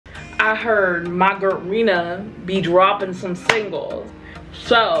I heard my girl Rina be dropping some singles.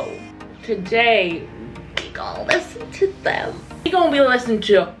 So today we gonna listen to them. We gonna be listening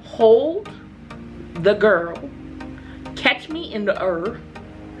to Hold the Girl, Catch Me in the Earth,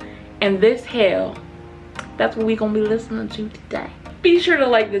 and This Hell. That's what we gonna be listening to today. Be sure to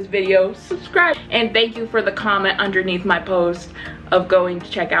like this video, subscribe, and thank you for the comment underneath my post of going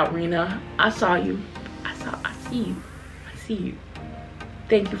to check out Rina. I saw you. I see you.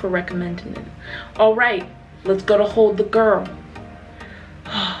 Thank you for recommending it. All right, let's go to Hold the Girl.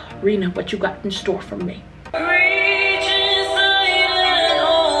 Rina, what you got in store for me?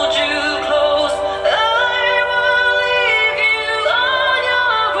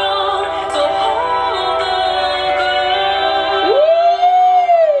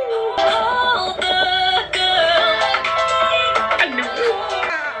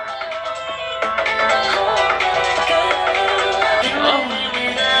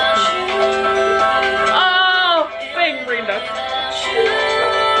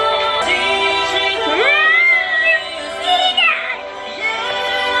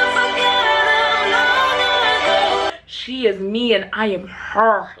 She is me and I am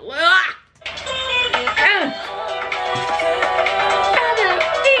her.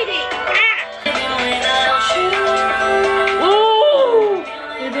 Ooh,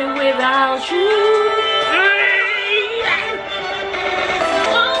 even without you.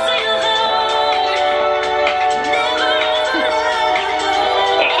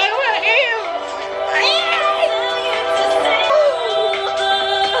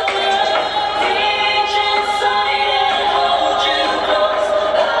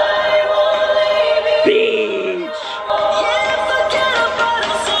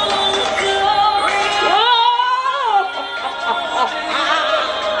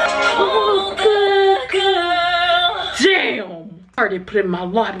 Started put in my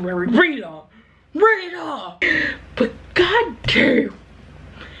library. Rina. But goddamn,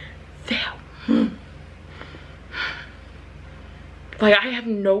 that like I have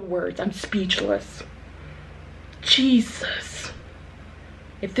no words. I'm speechless. Jesus.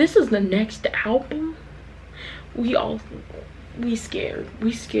 If this is the next album, we scared.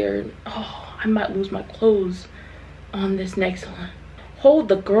 Oh, I might lose my clothes on this next one. Hold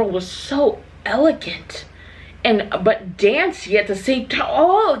the Girl was so elegant. But dancey at the same time.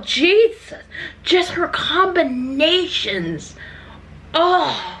 Oh, Jesus. Just her combinations.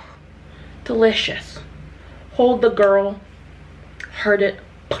 Oh, delicious. Hold the Girl. Heard it.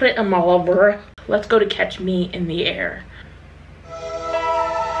 Put it in my lover. Let's go to Catch Me in the Air.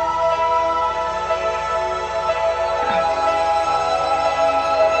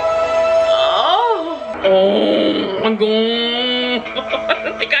 Oh my God.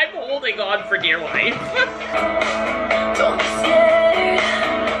 I think I'm holding on for dear life.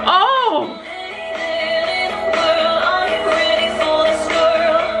 Oh!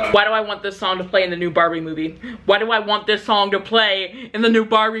 Why do I want this song to play in the new Barbie movie? Why do I want this song to play in the new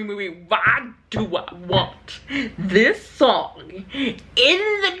Barbie movie? Why do I want this song in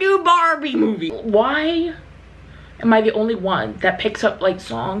the new Barbie movie? Why am I the only one that picks up like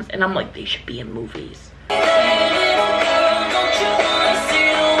songs and I'm like, they should be in movies?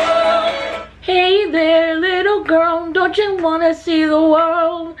 Hey there, little girl, don't you wanna see the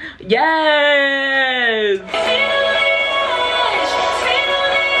world? Yes!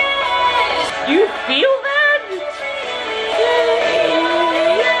 You feel that?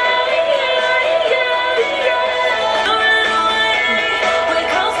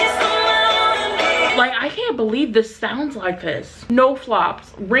 Like, I can't believe this sounds like this. No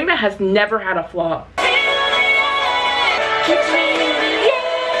flops. Rina has never had a flop.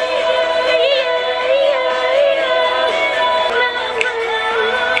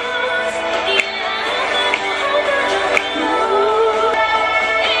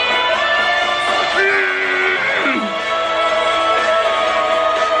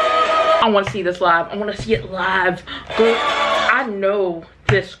 I want to see this live. I want to see it live. Girl, I know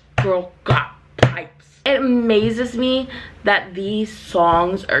this girl got pipes. It amazes me that these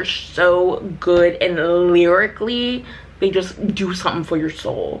songs are so good and lyrically, they just do something for your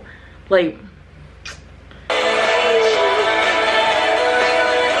soul. Like,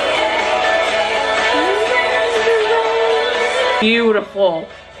 beautiful.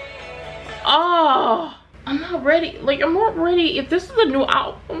 Oh, I'm not ready. Like, I'm not ready. If this is a new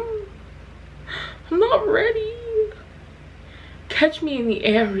album, I'm not ready. Catch Me in the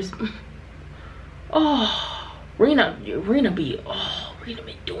Air is, oh, Rina be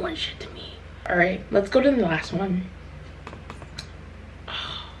doing shit to me. All right, let's go to the last one.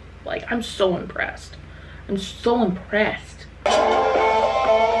 Oh, like, I'm so impressed. I'm so impressed.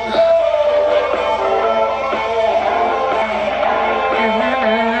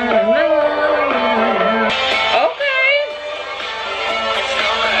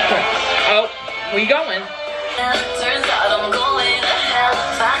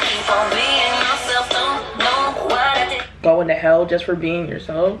 hell just for being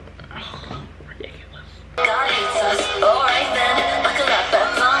yourself? Ugh, ridiculous. God hates us, alright then. Buckle up,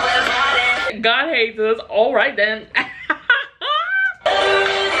 that's all we're riding. God hates us, alright then.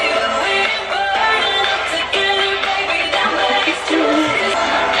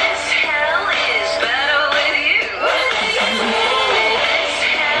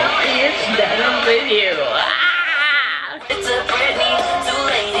 You. Ah! It's a Britney, two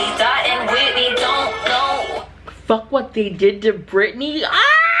lady, Dot and Whitney, don't know. Fuck what they did to Britney. Ah!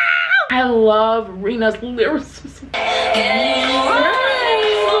 I love Rina's lyricism. That's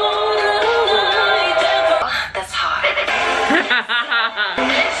hot.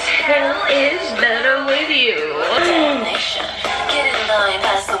 This hell is better with you. Detonation. Get in line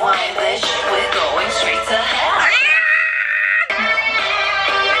past the wine, bitch. We're going straight to hell.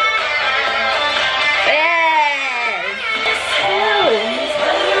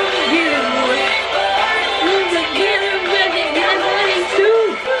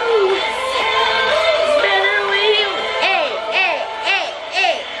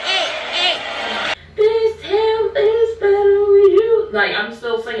 Like, I'm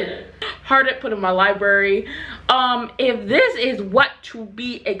still singing it. Hard to put in my library. If this is what to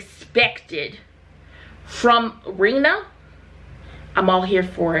be expected from Rina, I'm all here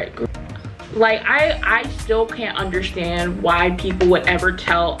for it. Like, I still can't understand why people would ever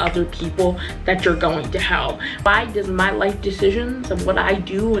tell other people that you're going to hell. Why does my life decisions of what I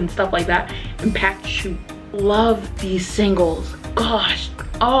do and stuff like that impact you? Love these singles. Gosh,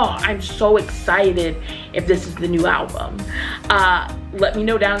 oh, I'm so excited if this is the new album. Let me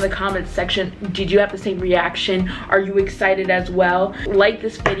know down in the comments section, did you have the same reaction? Are you excited as well? Like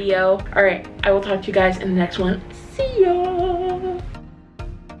this video. All right, I will talk to you guys in the next one. See ya.